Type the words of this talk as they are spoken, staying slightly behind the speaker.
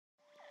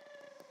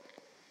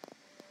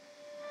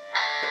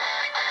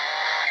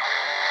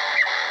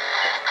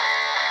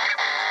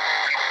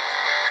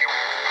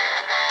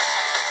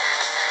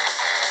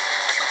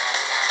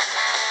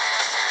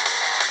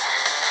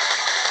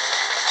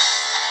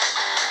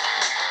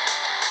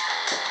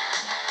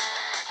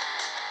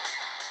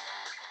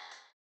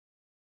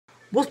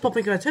What's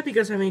popping, guys? Hope you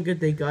guys are having a good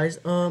day, guys.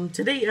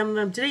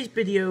 Today's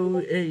video,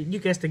 you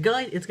guessed the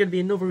guide. It's gonna be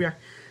another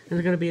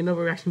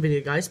reaction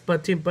video, guys.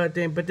 But I'm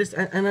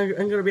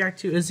gonna react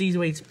to Aziz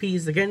Wade's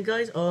piece again,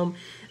 guys. I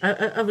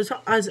was,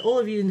 as all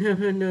of you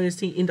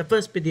noticed in the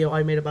first video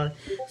I made about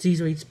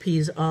Aziz Wade's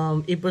piece.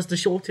 It was the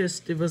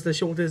shortest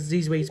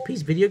Aziz Wade's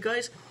piece video,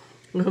 guys.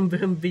 You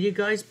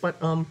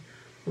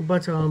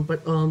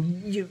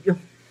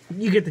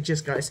get the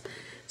gist, guys.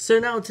 So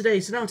now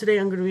today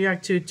I'm going to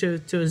react to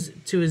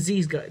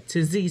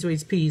Aziz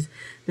Wade's piece,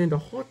 then the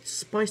hot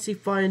spicy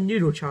fire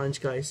noodle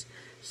challenge, guys.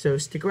 So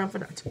stick around for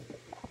that.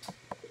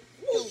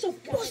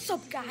 What's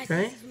up, guys?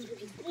 Okay.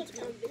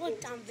 One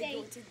down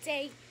video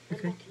today.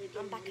 Okay.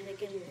 I'm back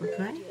again.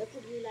 Okay.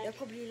 They're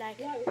probably like,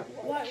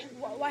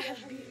 why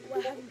haven't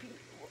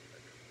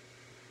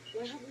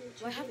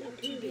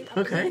you been?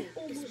 Okay.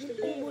 It's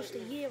been almost a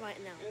year right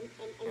now.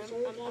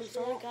 I'm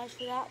sorry, guys,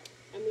 for that.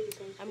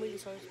 I'm really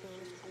sorry to be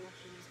honest.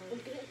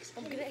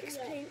 I'm gonna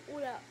explain all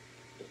that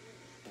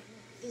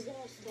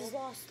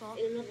disaster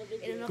in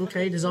another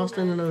Okay,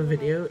 disaster in another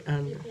video,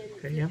 and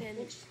okay, yeah.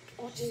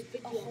 Watch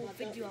a whole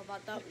video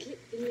about that. Click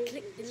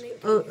the link.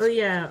 Oh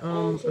yeah,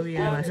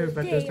 I heard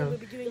about this now.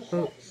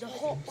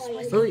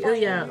 Oh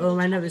yeah,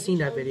 I never seen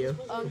that video.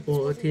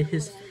 Or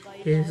his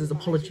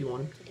apology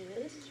one.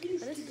 And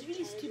this is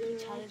really stupid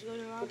challenge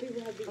going around.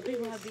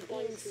 People have been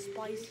eating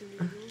spicy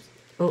noodles.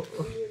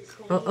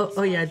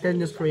 Oh yeah, then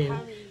there's Korean.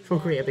 From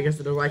Korea because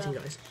of the writing,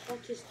 guys.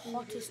 Hottest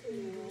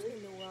noodles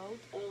in the world.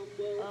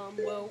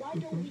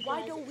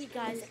 Why don't we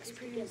guys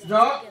experience it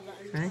together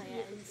and try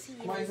it and see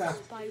if it's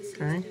spiciest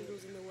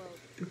noodles in the world?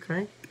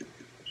 Okay.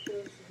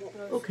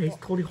 Okay, it's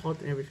totally hot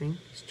and everything.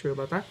 It's true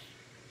about that.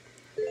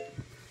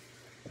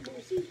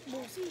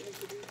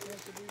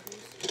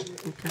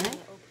 Okay.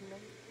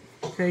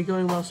 Okay,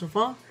 going well so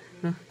far.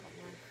 No.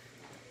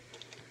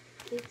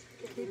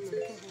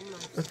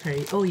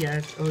 Okay, oh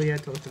yeah,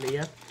 totally,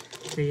 yeah.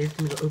 Okay,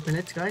 I'm gonna open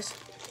it, guys.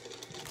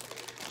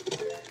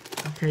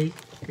 Okay,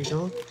 here we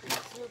go.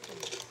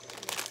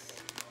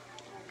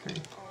 Okay.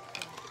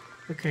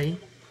 Okay.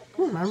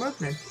 Oh, I'm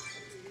opening.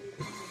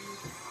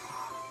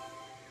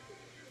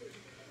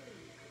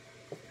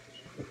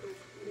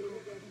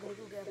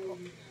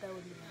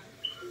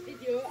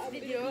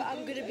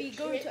 I'm gonna be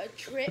going to a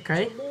trip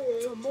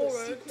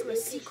tomorrow to a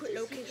secret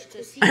location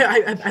to see.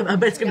 I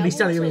bet it's gonna be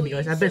Saudi Arabia,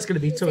 guys. I bet it's gonna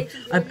be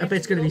I bet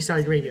it's gonna be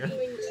Saudi Arabia.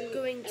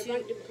 Going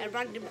to a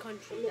random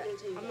country.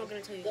 I'm not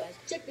gonna tell you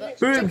guys.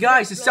 Boom,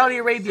 guys! It's Saudi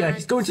Arabia.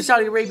 He's going to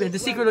Saudi Arabia. The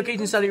secret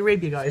location is Saudi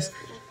Arabia, guys.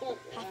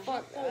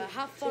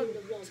 Have fun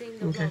seeing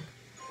the Okay.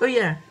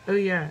 vlog. Oh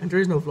yeah, and there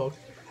is no vlog.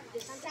 The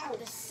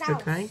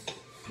south. Okay.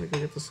 We're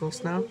gonna get the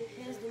sauce now.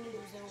 Here's the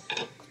noodles.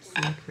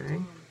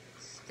 Okay.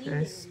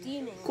 Okay.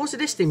 Steaming. Of course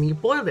it is steaming. You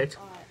boiled it.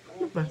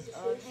 But,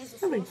 Here's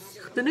the I mean,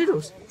 the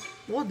noodles.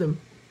 Boil them.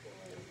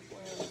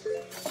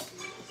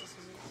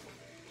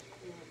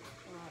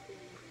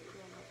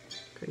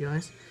 Okay,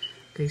 guys.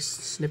 Okay,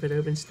 snip it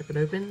open. Snip it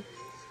open.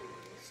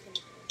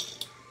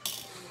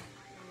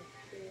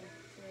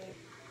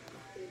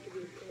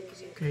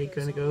 Okay,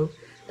 gonna go.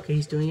 Okay,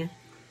 he's doing it.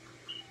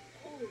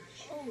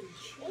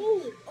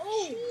 Oh,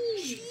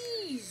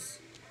 cheese!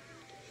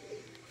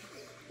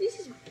 This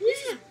is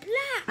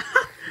black!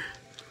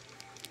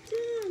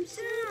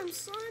 Damn,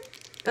 son!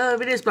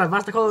 It is black.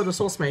 That's the color of the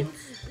sauce, mate.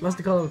 That's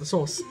the color of the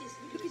sauce.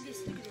 Look at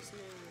this.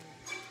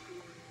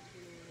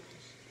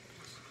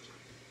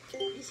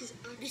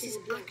 This is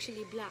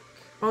actually black.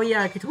 Oh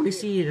yeah, I can totally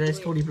see it. It's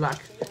totally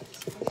black. Add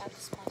the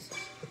spices.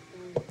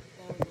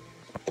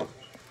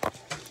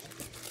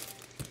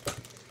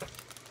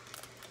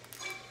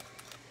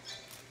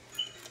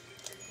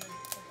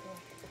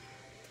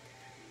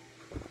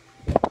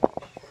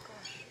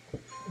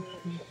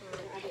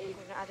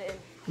 Add it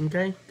in.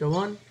 Okay, go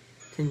on.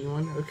 Continue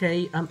on.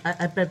 Okay,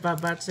 I bet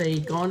that's a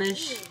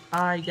garnish,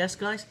 I guess,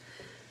 guys.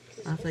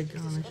 That's a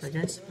garnish, I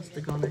guess. That's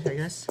the garnish, I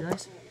guess,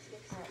 guys.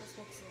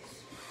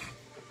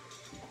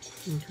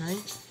 Okay.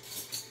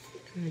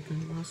 Okay,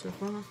 going well so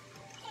far.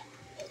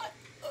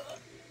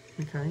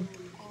 Okay.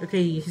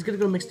 Okay, he's gonna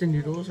go mix the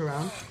noodles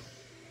around.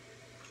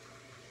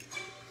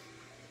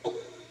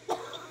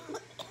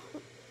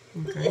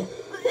 Okay.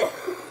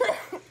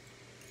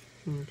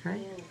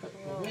 Okay.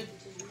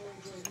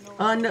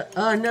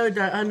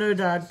 No,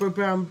 Dad.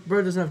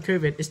 Bro doesn't have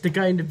COVID. It's the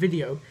guy in the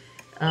video.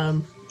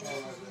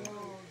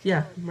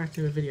 Yeah, I'm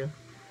reacting to a video.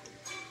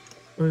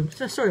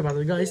 So sorry about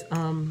it, guys.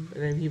 And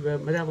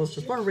then my dad was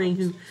just wondering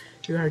who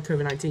had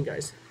COVID-19,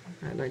 guys.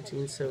 At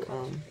 19, so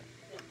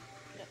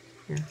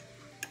yeah.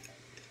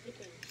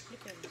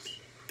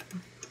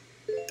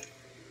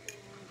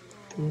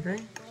 Okay.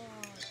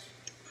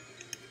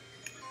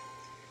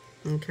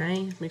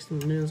 Okay, mix the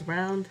noodles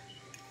around.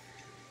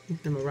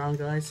 Mix them around,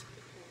 guys.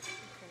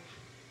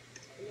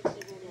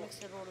 Mix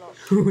it all up.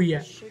 Oh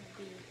yeah. Should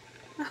be.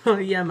 Oh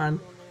yeah, man.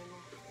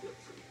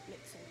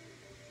 Mixing.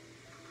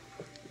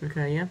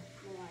 Okay, yeah.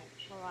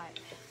 Alright.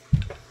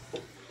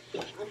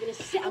 I'm gonna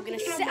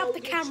set up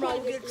the camera.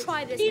 I'm gonna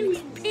try this and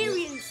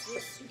experience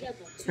this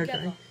together.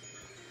 Okay.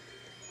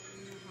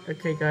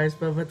 Okay, guys,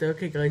 but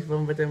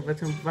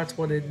that's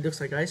what it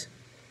looks like, guys.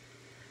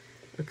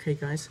 Okay,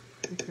 guys.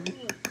 Okay.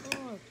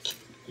 Oh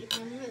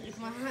God. If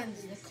my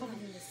hands, they're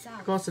covered in the sand.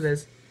 Of course it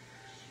is.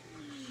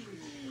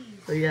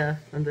 So yeah,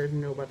 I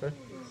didn't know about that.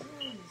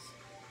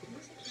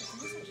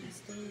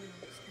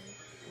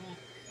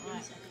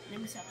 Alright, let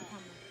me set up the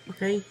camera.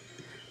 Okay.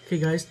 Okay,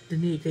 guys.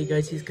 Okay,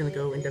 guys. He's gonna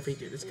go and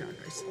definitely do this now,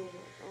 guys.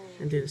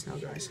 And do this now,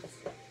 guys.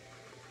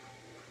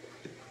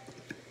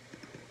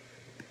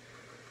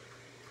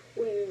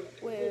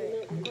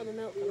 Wait, I've got the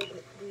milk and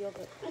the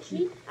yogurt.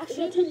 Actually,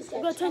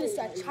 we're gonna turn this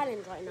to a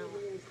challenge right now.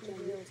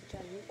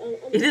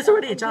 It is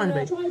already a challenge,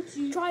 babe.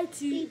 Try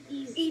to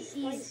eat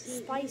these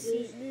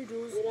spicy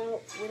noodles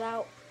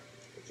without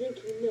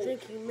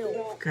drinking milk.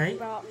 Okay.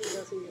 Without me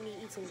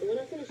eating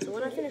it. So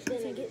when I finish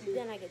eating it,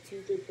 then I get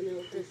to drink the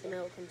milk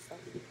and stuff.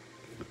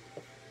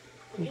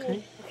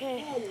 Okay. Okay.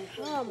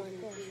 Oh my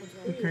gosh.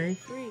 Okay.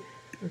 3,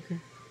 Okay.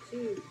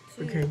 2,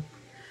 Okay.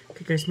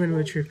 Okay, guys.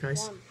 Moment of truth,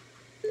 guys. 1.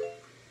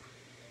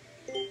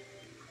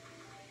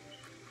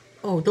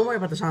 Oh, don't worry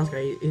about the sounds,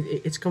 guys.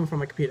 It's coming from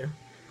my computer.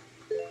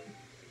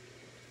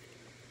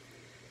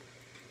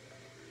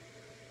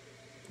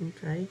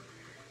 Okay.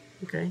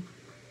 Okay.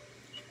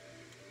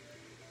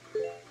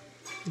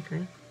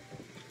 Okay.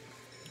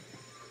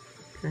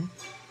 Okay.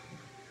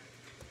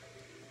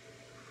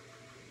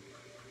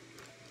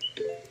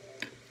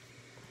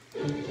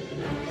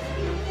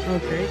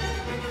 Okay.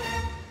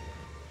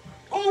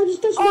 Oh,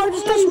 just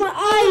touched my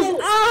eyes!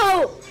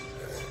 Ow!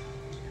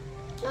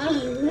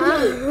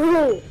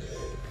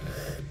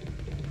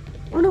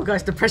 Oh no,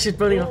 guys, the pressure's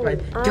building up, guys.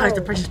 Guys,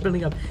 the pressure's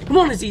building up. Come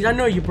on, Aziz, I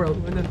know you, bro.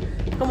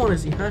 Come on,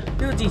 Aziz, huh?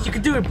 No, Aziz, you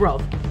can do it, bro.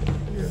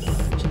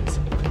 Jeez.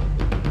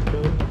 Go.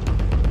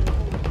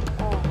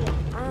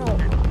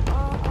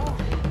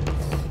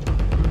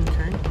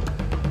 Okay.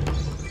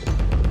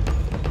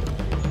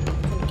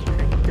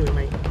 Okay, do it,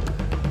 mate.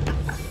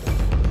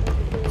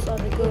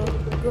 Sorry,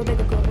 go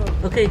bigger, go.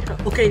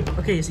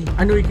 Okay, Aziz,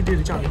 I know you can do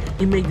the challenge.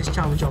 You made this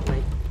challenge up,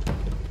 mate.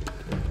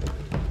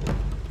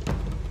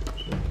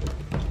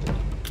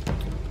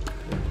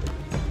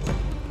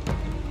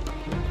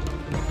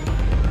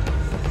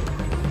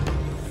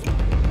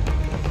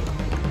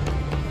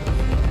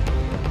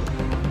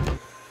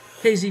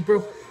 Hey Z,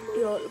 bro.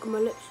 Yo, look at my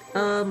lips.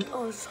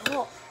 Oh, it's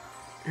hot.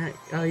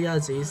 Oh yeah,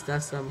 Aziz,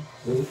 that's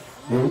It's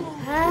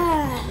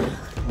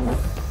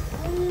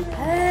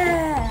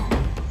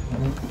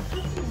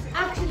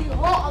actually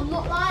hot, I'm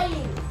not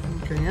lying.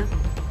 Okay, yeah.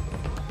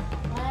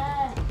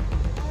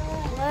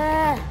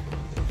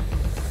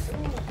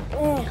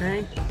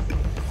 Okay.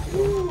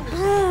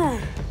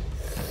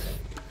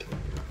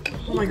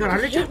 Oh my god, I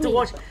literally have to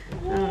watch.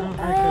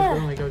 Oh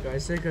my god,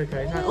 guys, they're good,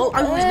 guys. I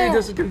always knew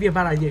this was gonna be a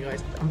bad idea,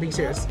 guys. I'm being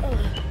serious.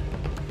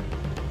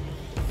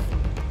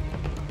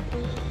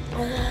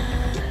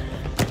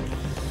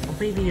 Or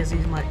maybe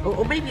Aziz might.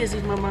 Or maybe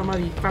Aziz might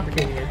be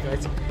fabricating it,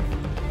 guys.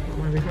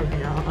 Might be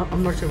fabricating it.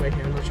 I'm not sure right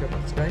here. I'm not sure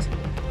about this, guys.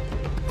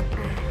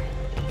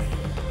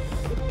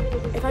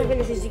 If I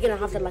finish this, you're gonna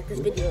have to like this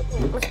video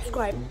and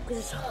subscribe because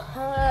it's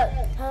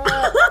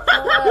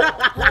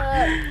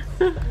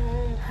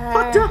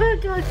What the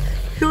heck, guys?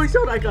 You only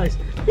saw that, guys.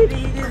 He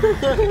did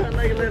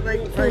like,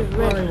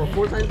 what,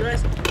 4 times,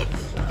 guys?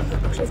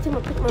 Actually, I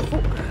still pick my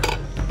foot.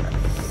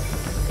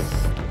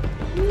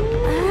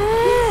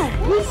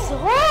 Of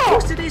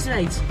course it is,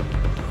 mate.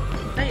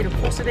 Mate, of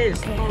course it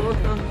is. Oh, look,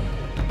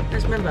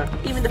 let's remember.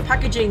 Even the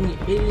packaging,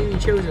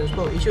 it shows us,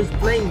 well, it shows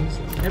flames,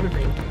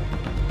 everything.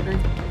 Okay.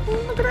 Oh,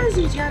 look at that,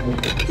 Aziz, yeah.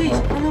 Please,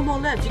 no more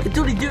left. You can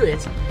totally do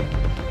it.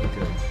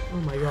 Okay.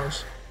 Oh my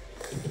gosh.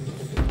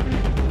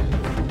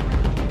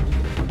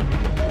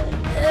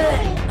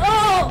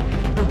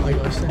 Oh my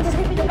gosh. Just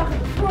hit me the back of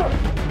the throat.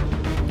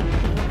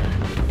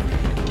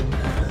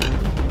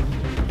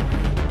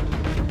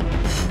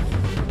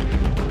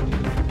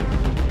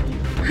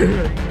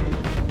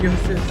 Your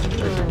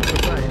sister.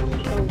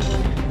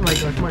 Oh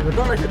my god,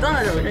 don't let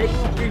her, okay?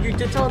 You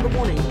did tell her the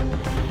warning.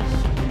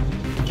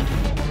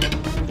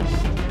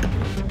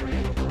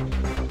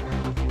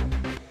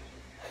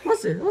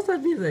 What's it? What's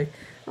that music?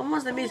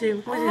 What's that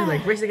music? What's it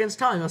like? Race Against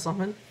Time or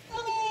something?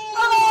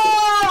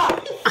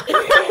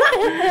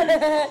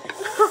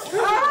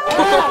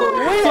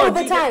 Way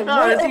over time.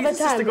 Way over Your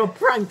sister time. got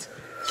pranked.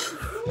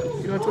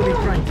 You got totally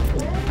pranked.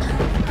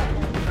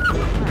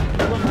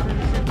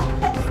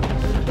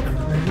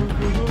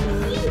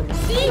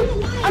 See?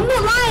 I'm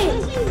not lying.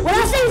 When I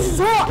say this is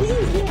hot,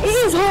 it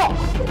is hot.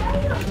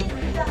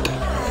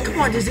 Come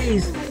on,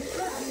 Disease.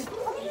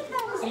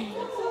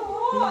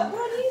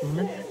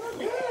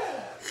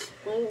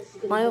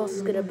 My horse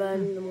is gonna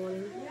burn in the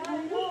morning.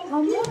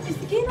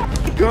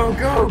 Go,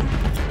 go,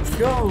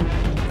 go.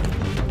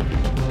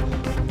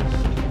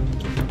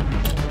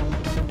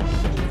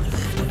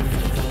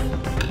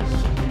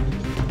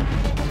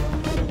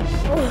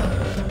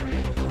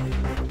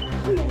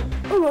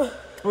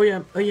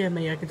 Oh yeah,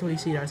 mate, I can totally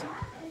see that.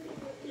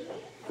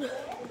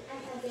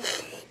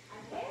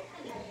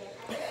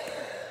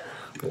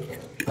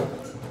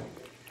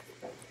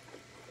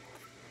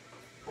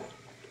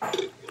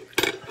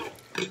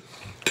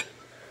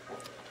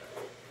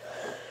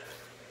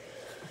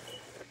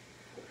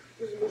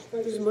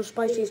 This is the most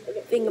spiciest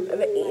thing I've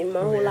ever eaten in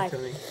my whole life.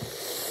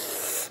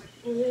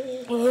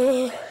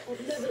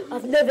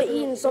 I've never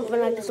eaten something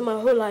like this in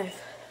my whole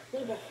life.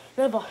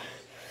 Never.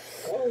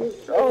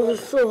 Oh,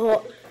 it's so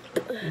hot.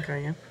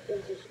 Okay, yeah.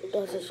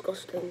 That's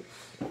disgusting.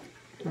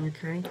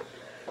 Okay.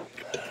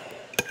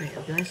 There you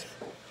go, guys.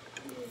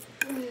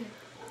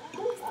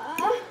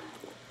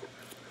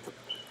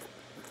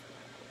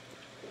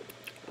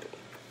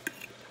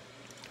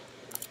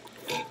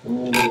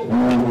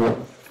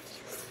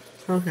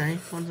 Okay,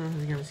 what's else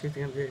is gonna see if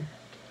they can do?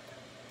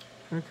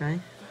 Okay,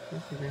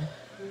 let's see then.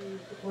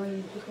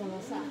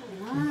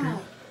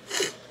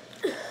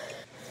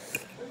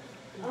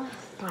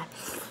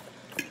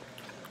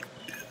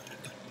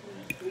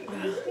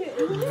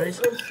 Guys,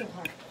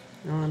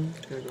 no, I'm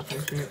just gonna go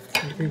finish it.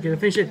 He's gonna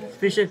finish it.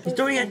 Finish it. He's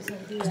doing it.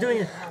 He's doing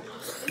it.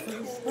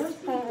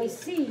 I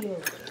see you.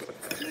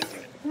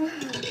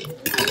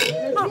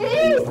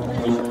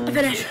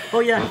 Finish. Oh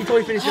yeah, he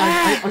totally finished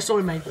it. I saw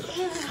him, mate.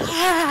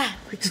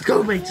 Just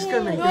go, mate. Just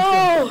go, mate.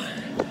 No.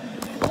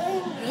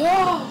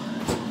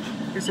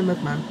 It's a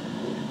milk, man.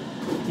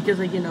 Because,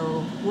 like, you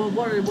know,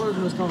 what is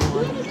most common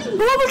one?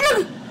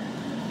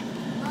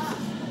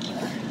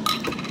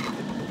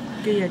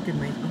 Okay, yeah, good,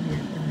 mate. Oh yeah,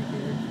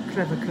 good.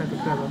 Clever, clever,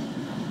 clever.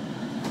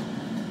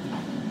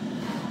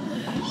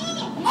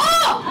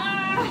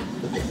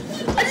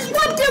 I just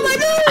wiped out my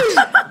nose.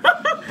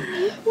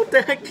 What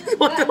the heck?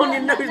 What the on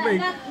your nose,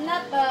 mate?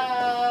 Not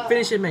the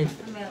Finish it, mate.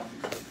 milk.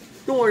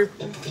 Don't worry.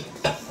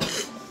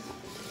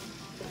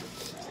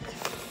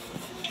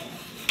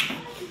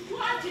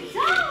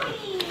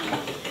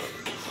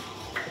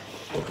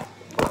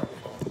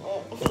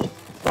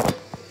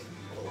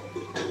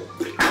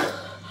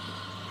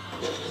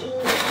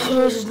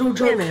 This is no Wait a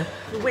joke. minute.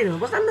 Wait a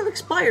minute. Was that milk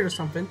expired or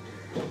something?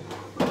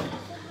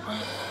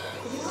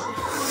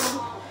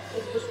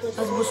 That's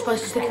the most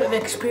spiciest thing I've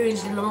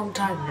experienced in a long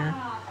time.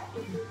 Yeah.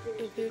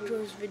 If you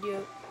enjoyed this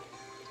video,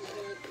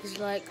 please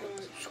like,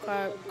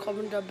 subscribe,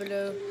 comment down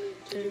below,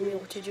 telling me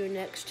what to do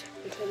next,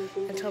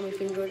 and tell me if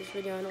you enjoyed this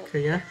video or not.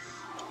 Okay, yeah.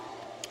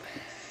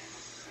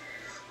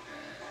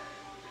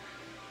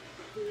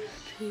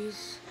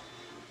 Peace.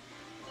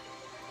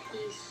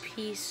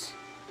 Peace.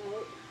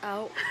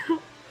 Out.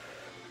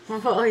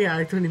 Oh yeah,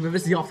 I don't remember.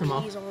 This is the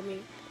aftermath. Peace on me.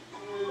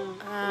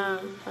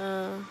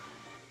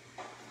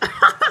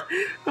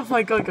 Oh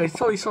my god, guys,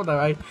 totally saw that,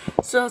 right?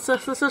 So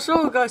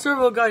guys,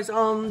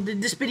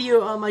 this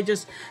video, I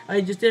just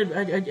did,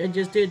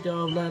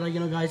 like, you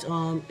know, guys,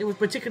 it was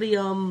particularly,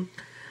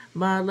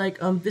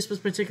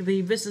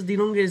 this is the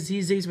longest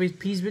Z's with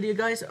Peas video,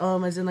 guys,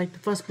 as in, like, the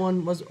first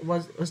one was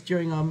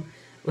during, the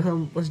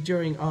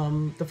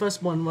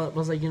first one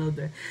was like, you know,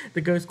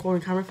 the ghost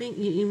calling camera thing,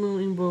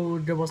 even though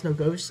there was no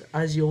ghost,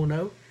 as you all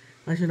know.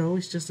 As you know,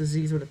 it's just a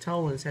Z with a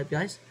towel on his head,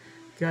 guys.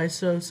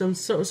 So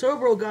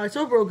overall, guys,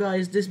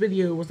 this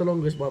video was the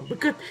longest one. But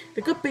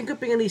the good thing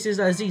at least is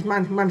that Z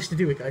managed to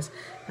do it, guys.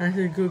 And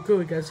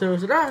good, guys. So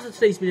that was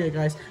today's video,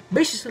 guys.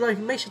 Make sure to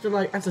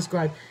like and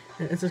subscribe,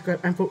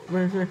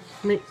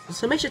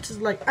 so make sure to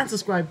like and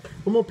subscribe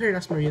for more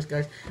Paradise Marias,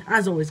 guys.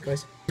 As always,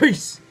 guys,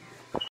 peace.